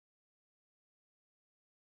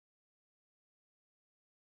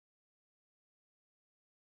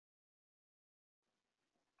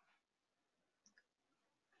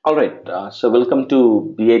All right, so welcome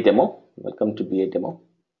to BA Demo. Welcome to BA Demo.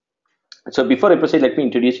 So before I proceed, let me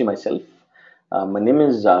introduce you myself. My name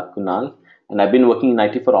is Kunal, and I've been working in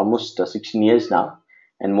IT for almost 16 years now.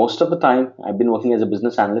 And most of the time, I've been working as a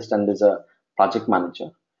business analyst and as a project manager.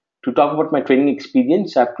 To talk about my training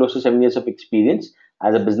experience, I have close to 7 years of experience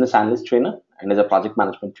as a business analyst trainer and as a project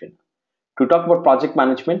management trainer. To talk about project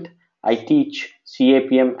management, I teach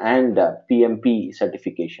CAPM and PMP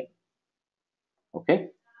certification. Okay.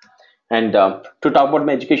 And to talk about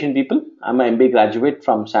my education, people, I'm an MBA graduate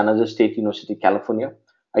from San Jose State University, California.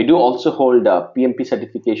 I do also hold a PMP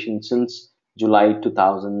certification since July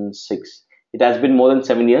 2006. It has been more than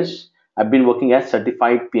 7 years. I've been working as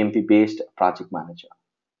certified PMP based project manager.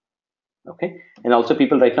 Okay. And also,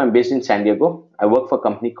 people, right now I'm based in San Diego. I work for a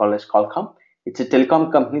company called as Qualcomm. It's a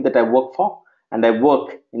telecom company that I work for, and I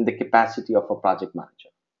work in the capacity of a project manager.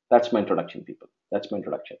 That's my introduction, people. That's my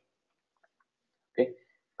introduction. Okay.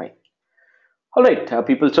 Fine. All right,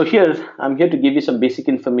 people. So here I'm here to give you some basic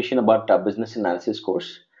information about business analysis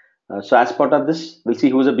course. So as part of this, we'll see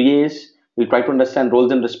who the BA is. We'll try to understand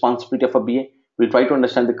roles and responsibility of a BA. We'll try to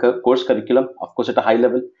understand the course curriculum, of course, at a high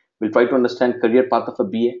level. We'll try to understand career path of a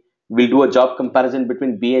BA. We'll do a job comparison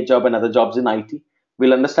between BA job and other jobs in IT.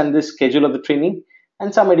 We'll understand the schedule of the training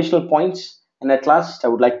and some additional points. And at last, I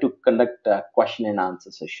would like to conduct a question and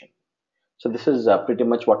answer session. So this is pretty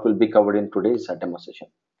much what will be covered in today's demo session.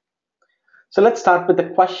 So let's start with the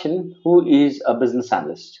question, who is a business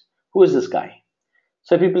analyst? Who is this guy?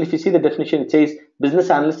 So people, if you see the definition, it says business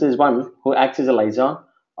analyst is one who acts as a liaison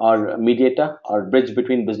or mediator or bridge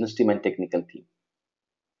between business team and technical team.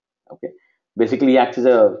 Okay. Basically, he acts as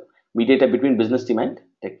a mediator between business team and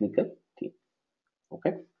technical team.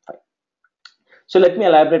 Okay. Fine. So let me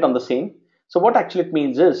elaborate on the same. So what actually it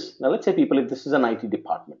means is, now let's say people, if this is an IT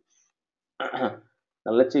department. Now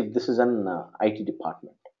let's say if this is an IT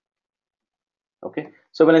department. Okay,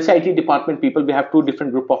 so when I say IT department people, we have two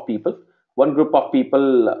different group of people. One group of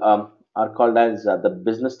people are called as the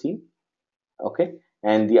business team. Okay,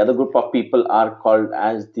 and the other group of people are called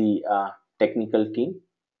as the technical team.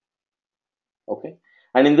 Okay,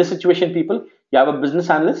 and in this situation, people, you have a business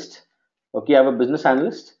analyst. Okay, you have a business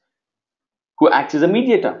analyst who acts as a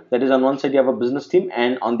mediator. That is, on one side you have a business team,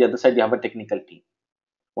 and on the other side you have a technical team.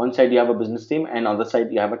 One side you have a business team, and on the other side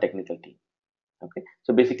you have a technical team. Okay,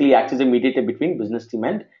 so basically acts as a mediator between business team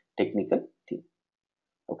and technical team.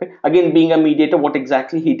 Okay, again, being a mediator, what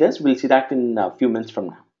exactly he does, we'll see that in a few minutes from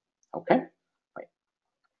now. Okay, right.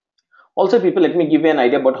 Also, people, let me give you an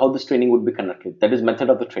idea about how this training would be conducted. That is method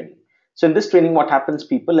of the training. So in this training, what happens,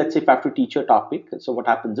 people, let's say if I have to teach a topic, so what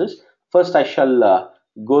happens is, first I shall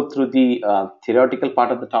go through the theoretical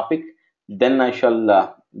part of the topic, then I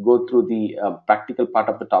shall go through the practical part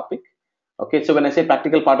of the topic. Okay, so when I say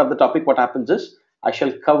practical part of the topic, what happens is I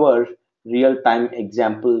shall cover real-time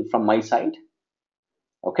example from my side.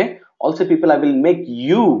 Okay, also people, I will make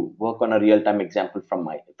you work on a real-time example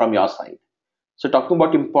from your side. So talking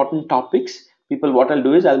about important topics, people, what I'll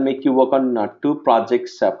do is I'll make you work on two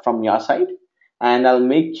projects from your side, and I'll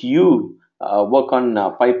make you work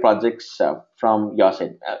on five projects from your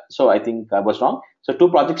side. So I think I was wrong. So two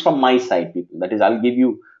projects from my side, people. That is, I'll give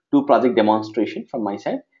you two project demonstration from my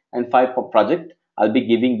side, and five per project I'll be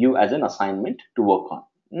giving you as an assignment to work on.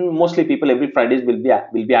 Mostly, people, every Fridays will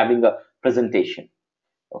be having a presentation.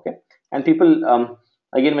 Okay, and people,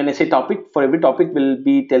 again, when I say topic, for every topic we'll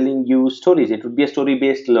be telling you stories. It would be a story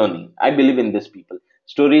based learning. I believe in this, people.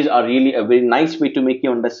 Stories are really a very nice way to make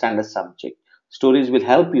you understand a subject. Stories will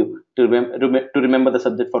help you to remember the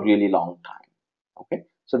subject for really long time. Okay,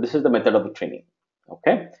 so this is the method of the training.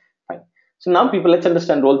 Okay, fine. So now, people, let's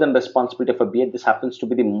understand roles and responsibility of a BA. This happens to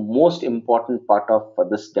be the most important part of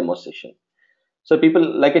this demo session. So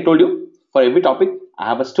people, like I told you, for every topic, I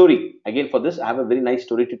have a story. Again, for this, I have a very nice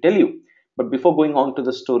story to tell you. But before going on to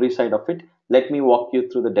the story side of it, let me walk you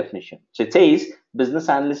through the definition. So it says business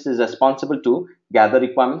analyst is responsible to gather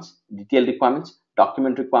requirements, detailed requirements,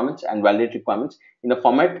 document requirements, and validate requirements in a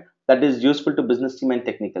format that is useful to business team and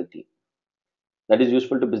technical team. That is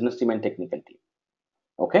useful to business team and technical team.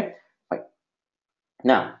 Okay, fine.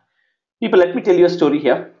 Now, people, let me tell you a story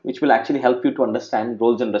here, which will actually help you to understand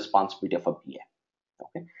roles and responsibility of a BA.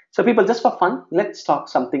 Okay, so people, just for fun, let's talk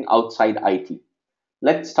something outside IT.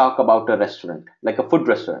 Let's talk about a restaurant, like a food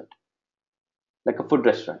restaurant, like a food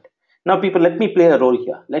restaurant. Now, people, let me play a role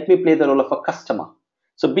here. Let me play the role of a customer.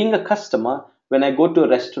 So being a customer, when I go to a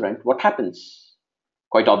restaurant, what happens?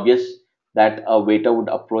 Quite obvious that a waiter would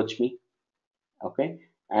approach me. Okay,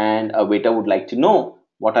 and a waiter would like to know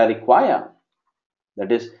what I require.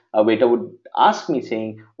 That is, a waiter would ask me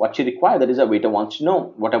saying, what you require? That is, a waiter wants to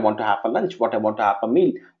know what I want to have for lunch, what I want to have for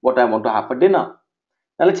meal, what I want to have for dinner.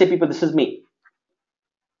 Now let's say people, this is me.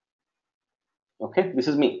 Okay, this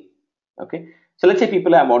is me. Okay, so let's say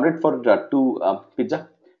people, I've ordered for two pizza.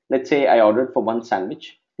 Let's say I ordered for one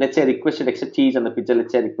sandwich. Let's say I requested extra cheese on the pizza.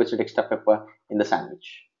 Let's say I requested extra pepper in the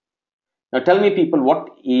sandwich. Now tell me people, what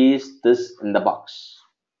is this in the box?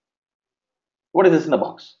 What is this in the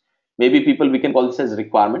box? Maybe people, we can call this as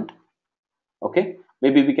requirement. Okay,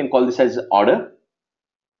 maybe we can call this as order.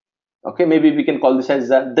 Okay, maybe we can call this as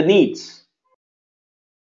the needs.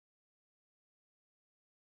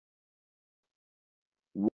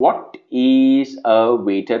 What is a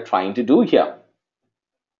waiter trying to do here?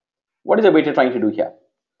 What is a waiter trying to do here?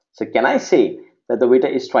 So can I say that the waiter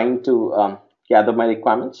is trying to gather my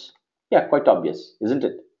requirements? Yeah, quite obvious, isn't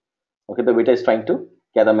it? Okay, the waiter is trying to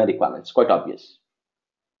gather my requirements. Quite obvious.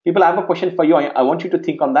 People, I have a question for you. I want you to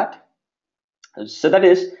think on that. So that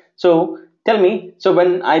is, so tell me, so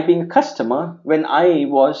when I being a customer, when I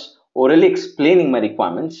was orally explaining my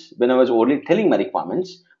requirements, when I was orally telling my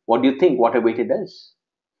requirements, what do you think what a waiter does?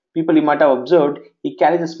 People, you might have observed, he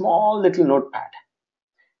carries a small little notepad,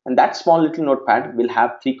 and that small little notepad will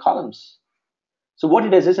have three columns. So what he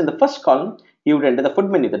does is, in the first column, he would enter the food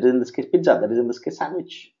menu, that is in this case pizza, that is in this case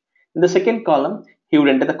sandwich. In the second column, he would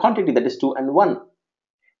enter the quantity, that is 2 and 1.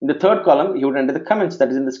 In the third column, he would enter the comments, that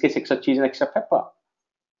is in this case extra cheese and extra pepper.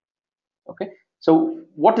 Okay, so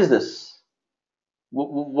what is this?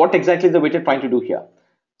 What exactly is the waiter trying to do here?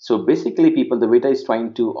 So basically, people, the waiter is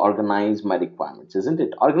trying to organize my requirements, isn't it?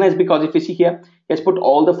 Organize, because if you see here, he has put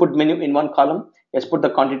all the food menu in one column, he has put the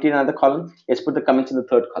quantity in another column, he has put the comments in the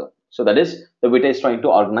third column. So that is, the waiter is trying to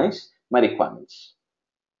organize my requirements.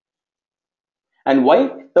 And why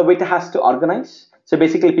the waiter has to organize? So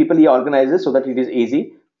basically, people, he organizes so that it is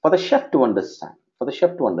easy for the chef to understand. For the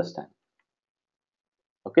chef to understand.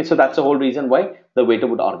 Okay, so that's the whole reason why the waiter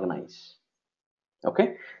would organize.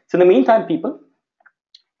 Okay, so in the meantime, people,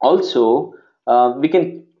 also we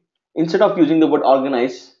can, instead of using the word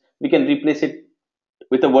organize, we can replace it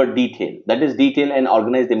with the word detail. That is, detail and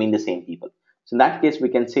organize, they mean the same, people. So in that case, we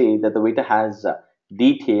can say that the waiter has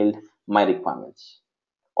detailed my requirements.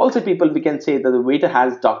 Also, people, we can say that the waiter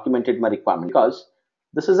has documented my requirement, because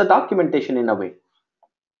this is a documentation in a way.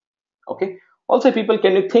 Okay, also, people,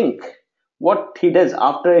 can you think what he does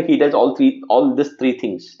after he does all these three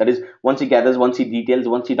things? That is, once he gathers, once he details,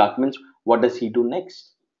 once he documents, what does he do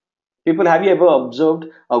next? People, have you ever observed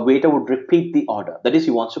a waiter would repeat the order? That is,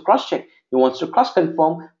 he wants to cross check, he wants to cross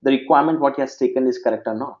confirm the requirement what he has taken is correct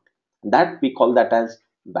or not. That we call that as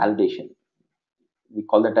validation. We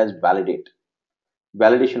call that as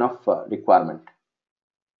validation of requirement.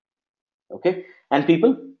 Okay, and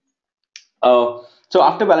people, so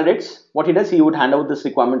after validates, what he does, he would hand out this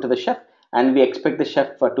requirement to the chef, and we expect the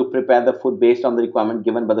chef to prepare the food based on the requirement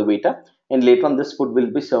given by the waiter, and later on this food will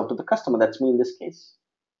be served to the customer. That's me in this case.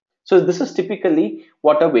 So this is typically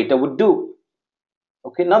what a waiter would do.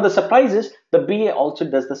 Okay, now the surprise is the BA also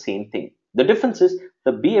does the same thing. The difference is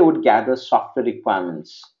the BA would gather software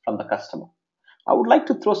requirements from the customer. I would like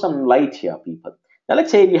to throw some light here, people. Now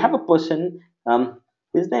let's say you have a person,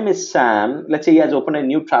 his name is Sam. Let's say he has opened a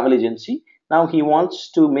new travel agency. Now he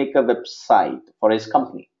wants to make a website for his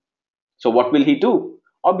company. So what will he do?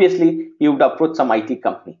 Obviously, he would approach some IT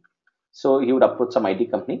company. So he would approach some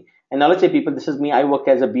IT company. And now let's say, people, this is me. I work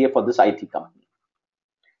as a BA for this IT company.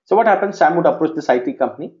 So what happens? Sam would approach this IT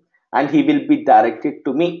company and he will be directed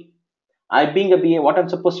to me. I being a BA, what I'm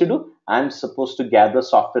supposed to do? I'm supposed to gather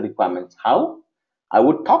software requirements. How? I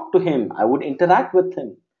would talk to him. I would interact with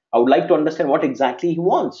him. I would like to understand what exactly he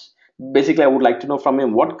wants. Basically, I would like to know from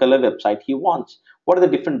him what color website he wants. What are the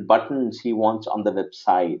different buttons he wants on the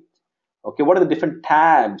website? Okay, what are the different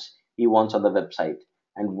tabs he wants on the website?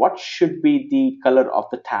 And what should be the color of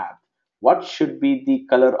the tab? What should be the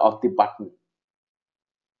color of the button?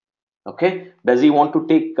 Okay, does he want to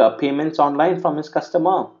take payments online from his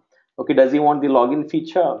customer? Okay, does he want the login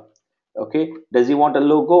feature? Okay, does he want a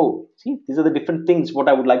logo? See, these are the different things what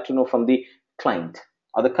I would like to know from the client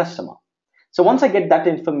or the customer. So once I get that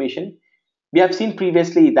information, we have seen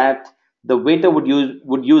previously that the waiter would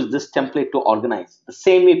use this template to organize. The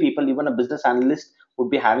same way, people, even a business analyst would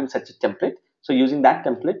be having such a template. So using that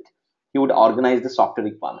template, he would organize the software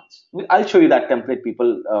requirements. I'll show you that template,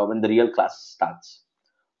 people, when the real class starts.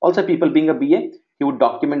 Also, people, being a BA, he would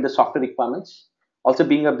document the software requirements. Also,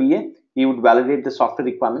 being a BA, he would validate the software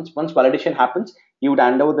requirements. Once validation happens, he would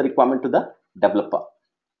hand over the requirement to the developer.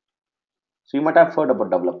 So you might have heard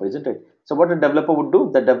about developer, isn't it? So what a developer would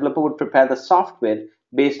do, the developer would prepare the software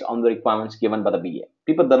based on the requirements given by the BA.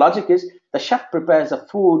 People, the logic is the chef prepares the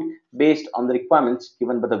food based on the requirements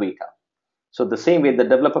given by the waiter. So the same way the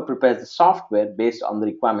developer prepares the software based on the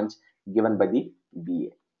requirements given by the BA.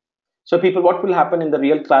 So people, what will happen in the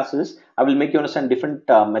real classes, I will make you understand different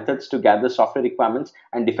methods to gather software requirements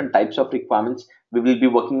and different types of requirements. We will be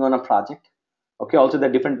working on a project. Okay, also the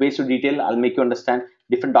different ways to detail, I'll make you understand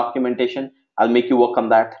different documentation. I'll make you work on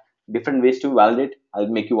that. Different ways to validate, I'll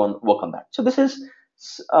make you work on that. So this is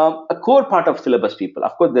a core part of syllabus, people.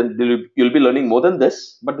 Of course, then you'll be learning more than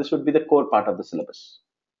this, but this would be the core part of the syllabus.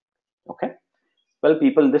 Okay. Well,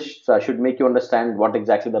 people, this should make you understand what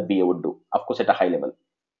exactly the BA would do, of course, at a high level.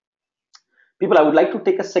 People, I would like to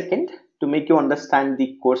take a second to make you understand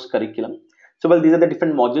the course curriculum. So, well, these are the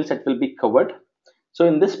different modules that will be covered. So,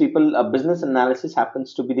 in this, people, business analysis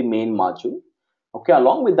happens to be the main module. Okay,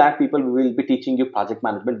 along with that, people, we will be teaching you project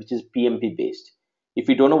management, which is PMP based. If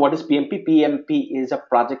you don't know what is PMP, PMP is a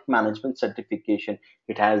project management certification.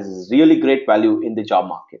 It has really great value in the job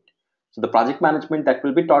market. So, the project management that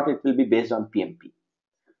will be taught, it will be based on PMP.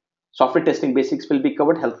 Software testing basics will be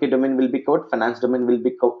covered, healthcare domain will be covered, finance domain will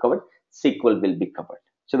be covered, SQL will be covered.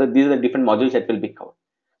 So that these are the different modules that will be covered.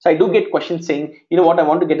 So I do get questions saying, you know what, I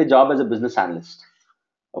want to get a job as a business analyst.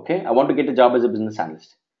 Okay, I want to get a job as a business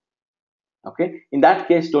analyst. Okay, in that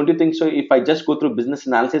case, don't you think so? If I just go through business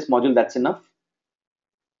analysis module, that's enough?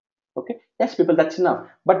 Okay, yes, people, that's enough.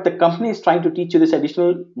 But the company is trying to teach you these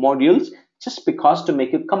additional modules just because to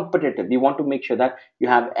make you competitive. We want to make sure that you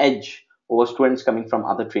have edge over students coming from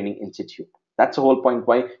other training institute. That's the whole point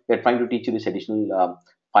why they're trying to teach you this additional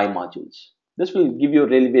 5 modules. This will give you a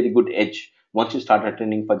really very good edge once you start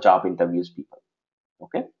attending for job interviews, people.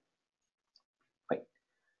 Okay, fine.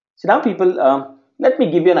 So now, people, let me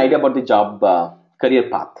give you an idea about the job career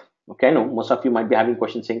path. Okay, I know most of you might be having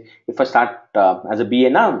questions saying, if I start as a BA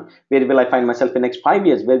now, where will I find myself in next 5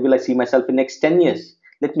 years? Where will I see myself in next 10 years?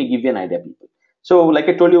 Let me give you an idea, people. So like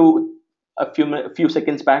I told you a few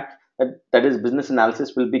seconds back, that is business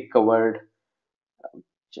analysis will be covered.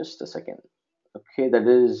 Just a second. Okay, that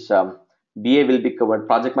is BA will be covered,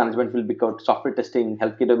 project management will be covered, software testing,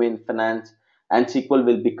 healthcare domain, finance, and SQL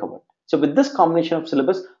will be covered. So with this combination of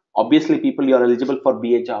syllabus, obviously, people, you are eligible for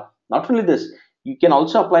BA job. Not only this, you can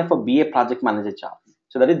also apply for BA project manager job.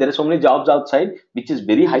 So that is, there are so many jobs outside which is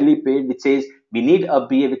very highly paid, which says we need a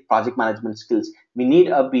BA with project management skills. We need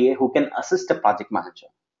a BA who can assist a project manager.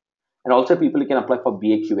 And also, people, you can apply for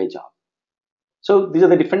BA QA job. So these are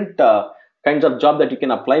the different kinds of job that you can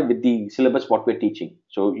apply with the syllabus what we're teaching.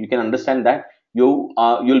 So you can understand that you'll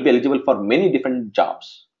be eligible for many different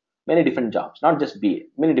jobs, not just BA,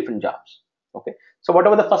 many different jobs. Okay. So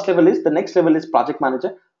whatever the first level is, the next level is project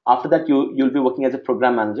manager. After that, you'll be working as a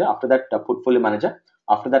program manager. After that, portfolio manager.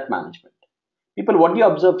 After that, management. People, what do you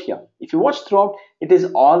observe here? If you watch throughout, it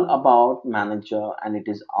is all about manager and it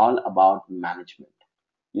is all about management.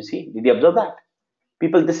 You see, did you observe that?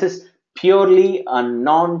 People, this is purely a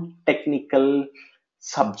non-technical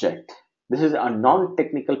subject. This is a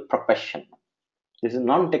non-technical profession. This is a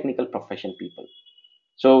non-technical profession, people.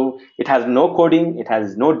 So it has no coding, it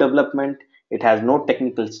has no development, it has no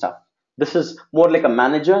technical stuff. This is more like a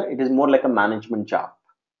manager, it is more like a management job.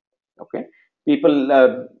 Okay,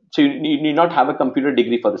 people, so you need not have a computer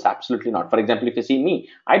degree for this, absolutely not. For example, if you see me,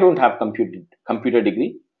 I don't have computer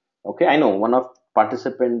degree. Okay, I know one of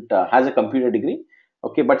participant has a computer degree.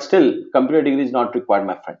 Okay, but still, computer degree is not required,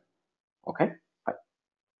 my friend. Okay, fine.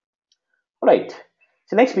 All right.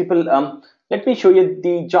 So next, people, let me show you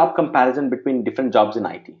the job comparison between different jobs in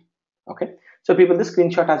IT. Okay. So people, this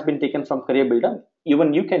screenshot has been taken from Career Builder.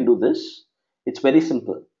 Even you can do this. It's very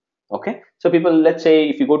simple. Okay. So people, let's say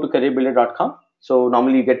if you go to careerbuilder.com, so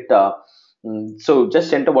normally you get, so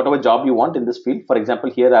just enter whatever job you want in this field. For example,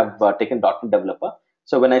 here I've taken .NET developer.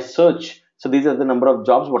 So when I search, so these are the number of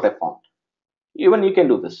jobs what I found. Even you can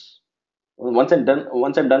do this. Once I'm done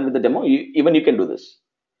with the demo, even you can do this.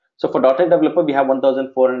 So for .NET developer, we have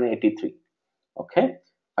 1,483. Okay,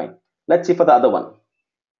 fine. Let's see for the other one,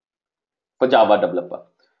 for Java developer.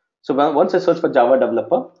 So once I search for Java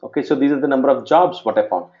developer, okay, so these are the number of jobs what I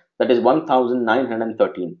found. That is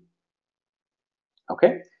 1,913.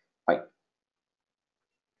 Okay, fine.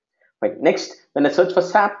 Fine. Next, when I search for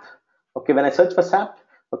SAP, okay,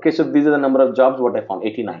 okay, so these are the number of jobs what I found,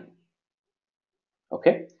 89.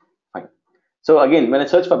 Okay, fine. So again, when I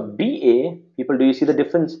search for BA, people, do you see the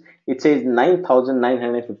difference? It says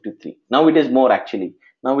 9,953. Now it is more actually.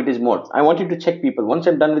 Now it is more. I want you to check, people. Once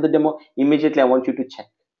I'm done with the demo, immediately I want you to check.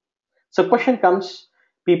 So question comes,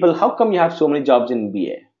 people, how come you have so many jobs in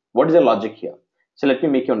BA? What is the logic here? So let me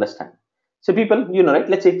make you understand. So people, right?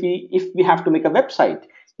 Let's say if we have to make a website,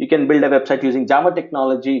 you can build a website using Java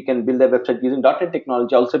technology. You can build a website using .NET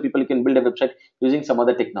technology. Also, people, you can build a website using some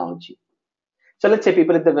other technology. So let's say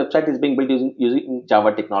people, if the website is being built using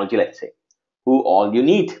Java technology, let's say, who all you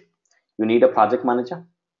need a project manager,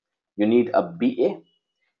 you need a BA,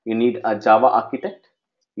 you need a Java architect,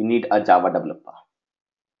 you need a Java developer.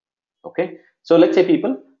 Okay, so let's say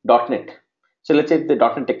people .NET. So let's say the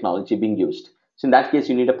 .NET technology being used. So in that case,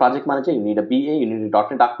 you need a project manager, you need a BA, you need a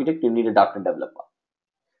 .NET architect, you need a .NET developer.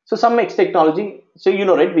 So some X technology. So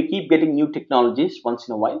right, we keep getting new technologies once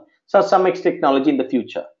in a while. So some X technology in the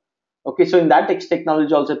future. Okay, so in that X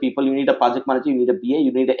technology also, people, you need a project manager, you need a BA,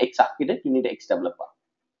 you need an X architect, you need an X developer.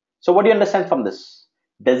 So what do you understand from this?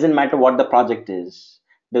 Doesn't matter what the project is,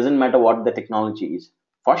 doesn't matter what the technology is.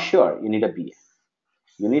 For sure, you need a BA.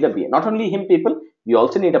 You need a BA. Not only him, people, you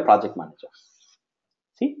also need a project manager.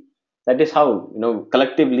 See, that is how,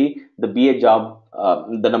 collectively the BA job,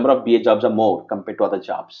 the number of BA jobs are more compared to other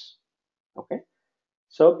jobs. Okay,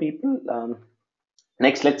 so people,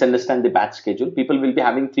 next let's understand the batch schedule. People will be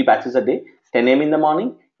having 3 batches a day: 10 a.m. in the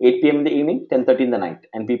morning, 8 p.m. in the evening, 10:30 in the night.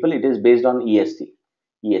 And people, it is based on EST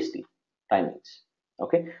timings.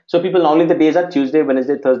 Okay, so people, only the days are Tuesday,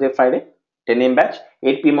 Wednesday, Thursday, Friday. 10 a.m. batch,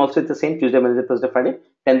 8 p.m. also it's the same: Tuesday, Wednesday, Thursday, Friday.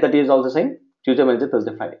 10:30 is also the same: Tuesday, Wednesday,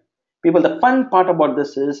 Thursday, Friday. People, the fun part about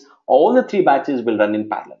this is all the 3 batches will run in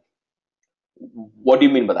parallel. What do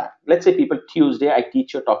you mean by that? Let's say people, Tuesday I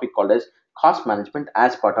teach you a topic called as cost management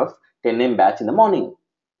as part of 10 a.m. batch in the morning.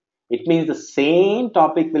 It means the same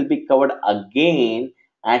topic will be covered again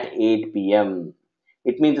at 8 p.m.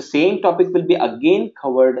 It means the same topic will be again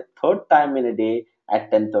covered third time in a day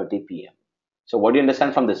at 10:30 p.m. So what do you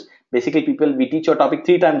understand from this? Basically, people, we teach our topic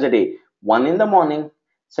 3 times a day. One in the morning,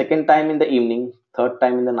 second time in the evening, third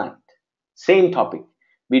time in the night. Same topic.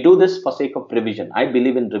 We do this for sake of revision. I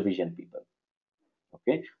believe in revision, people.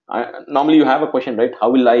 Okay. Normally you have a question, right? How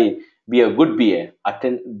will I be a good BA?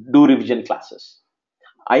 Do revision classes.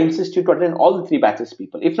 I insist you to attend all the 3 batches,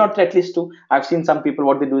 people. If not at least 2. I've seen some people,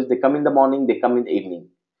 what they do is they come in the morning, they come in the evening.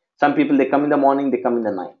 Some people, they come in the morning, they come in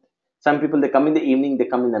the night. Some people, they come in the evening, they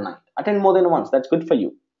come in the night. Attend more than once. That's good for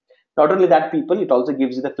you. Not only that, people, it also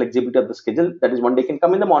gives you the flexibility of the schedule. That is, one day can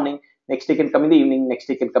come in the morning, next day can come in the evening, next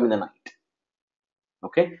day can come in the night.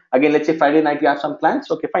 Okay. Again, let's say Friday night you have some plans.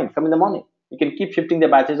 Okay, fine. Come in the morning. You can keep shifting the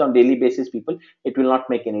batches on daily basis, people. It will not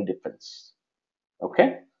make any difference.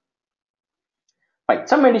 Okay. Fine.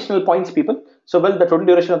 Some additional points, people. So, well, the total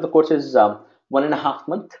duration of the course is 1.5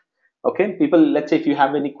 months. Okay, people. Let's say if you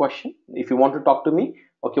have any question, if you want to talk to me,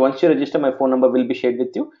 okay, once you register, my phone number will be shared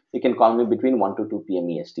with you. You can call me between 1 to 2 p.m.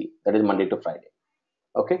 EST. That is Monday to Friday.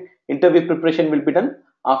 Okay. Interview preparation will be done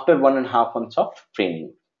after 1.5 months of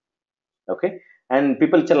training. Okay, and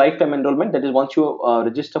people, it's a lifetime enrollment. That is, once you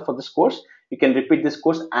register for this course, you can repeat this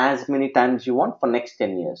course as many times you want for next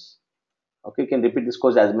 10 years. Okay, you can repeat this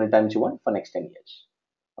course as many times you want for next 10 years.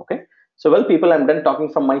 Okay, so well, people, I'm done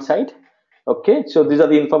talking from my side. Okay, so these are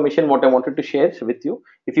the information what I wanted to share with you.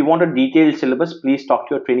 If you want a detailed syllabus, please talk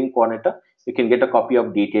to your training coordinator. You can get a copy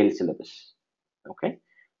of detailed syllabus. Okay,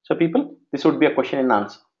 so people, this would be a question and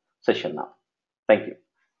answer session now. Thank you.